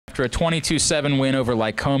after a 22-7 win over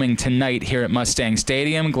Lycoming tonight here at Mustang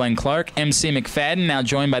Stadium. Glenn Clark, MC McFadden, now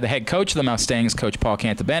joined by the head coach of the Mustangs, Coach Paul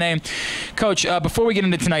Cantabene. Coach, before we get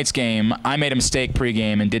into tonight's game, I made a mistake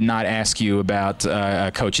pregame and did not ask you about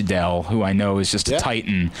Coach Adele, who I know is just a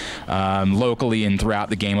titan locally and throughout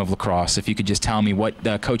the game of lacrosse. If you could just tell me what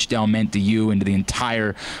Coach Adele meant to you and to the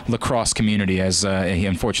entire lacrosse community as he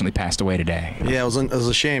unfortunately passed away today. Yeah, it was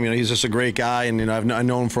a shame. He's just a great guy, and I've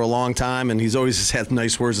known him for a long time, and he's always just had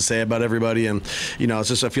nice words to say about everybody. And it's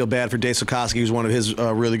just I feel bad for Dave Sokoski, who's one of his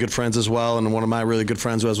really good friends as well, and one of my really good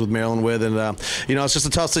friends who I was with Maryland with. And it's just a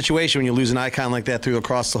tough situation when you lose an icon like that through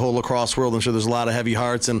across the whole lacrosse world. I'm sure there's a lot of heavy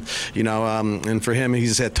hearts, and and for him,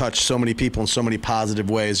 he's had touched so many people in so many positive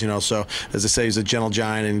ways. So as I say, he's a gentle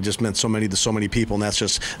giant, and he just meant so many to so many people, and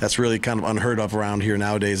that's really kind of unheard of around here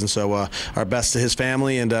nowadays. And so our best to his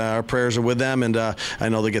family, and our prayers are with them. And I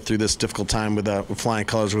know they get through this difficult time with flying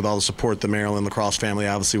colors, with all the support the Maryland lacrosse family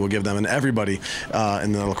obviously will give them, and everybody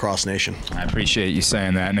in the lacrosse nation. I appreciate you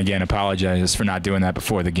saying that, and again, apologize for not doing that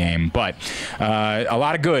before the game. But a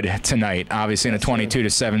lot of good tonight, obviously, in a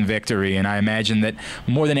 22-7 victory, and I imagine that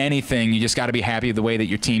more than anything, you just got to be happy with the way that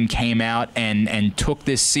your team came out and took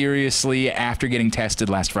this seriously after getting tested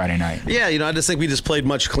last Friday night. Yeah, I just think we just played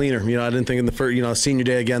much cleaner. I didn't think in the first, senior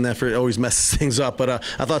day again, that always messes things up. But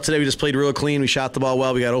I thought today we just played real clean. We shot the ball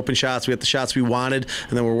well. We got open shots. We got the shots we wanted,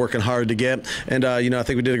 and then we're working hard to get. And I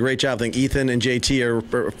think we did a great job. I think Ethan and JT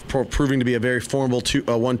are proving to be a very formidable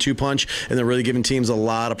 1-2 punch, and they're really giving teams a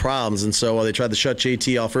lot of problems. And so they tried to shut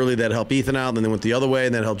JT off early. That helped Ethan out, and then they went the other way,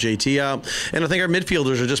 and that helped JT out. And I think our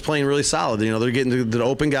midfielders are just playing really solid. They're getting to the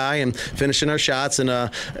open guy and finishing our shots, and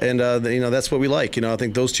that's what we like. I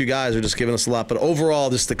think those two guys are just giving us a lot. But overall,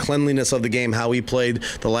 just the cleanliness of the game, how we played,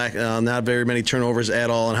 the not very many turnovers at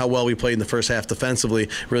all, and how well we played in the first half defensively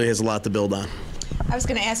really has a lot to build on. I was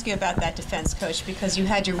going to ask you about that defense, Coach, because you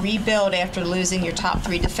had to rebuild after losing your top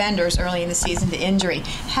 3 defenders early in the season to injury.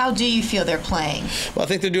 How do you feel they're playing? Well, I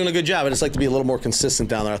think they're doing a good job. I just like to be a little more consistent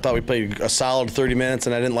down there. I thought we played a solid 30 minutes,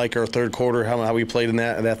 and I didn't like our third quarter, how we played in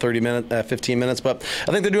that 15 minutes. But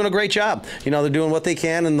I think they're doing a great job. They're doing what they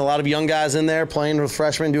can, and a lot of young guys in there playing with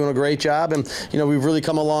freshmen doing a great job. And, we've really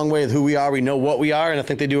come a long way with who we are. We know what we are, and I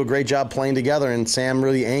think they do a great job playing together. And Sam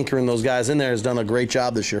really anchoring those guys in there has done a great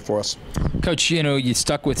job this year for us. Coach, you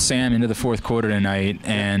stuck with Sam into the fourth quarter tonight,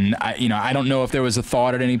 and I don't know if there was a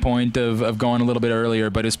thought at any point of going a little bit earlier,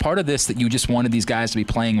 but as part of this that you just wanted these guys to be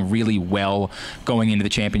playing really well going into the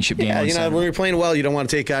championship game. Yeah, when you're playing well, you don't want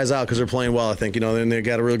to take guys out because they're playing well. I think and they've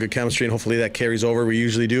got a really good chemistry, and hopefully that carries over. We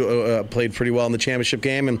usually do played pretty well in the championship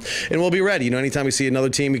game, and we'll be ready. Anytime we see another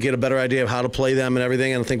team, we get a better idea of how to play them and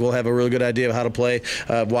everything, and I think we'll have a really good idea of how to play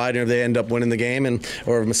Widener if they end up winning the game,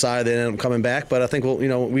 or if Messiah they end up coming back. But I think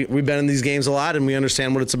we've been in these games a lot, and we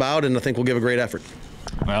understand what it's about, and I think we'll give a great effort.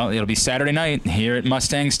 Well, it'll be Saturday night here at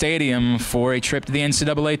Mustang Stadium for a trip to the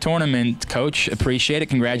NCAA tournament. Coach, appreciate it.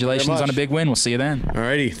 Congratulations on a big win. We'll see you then. All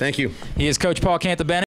righty. Thank you. He is Coach Paul Cantabene.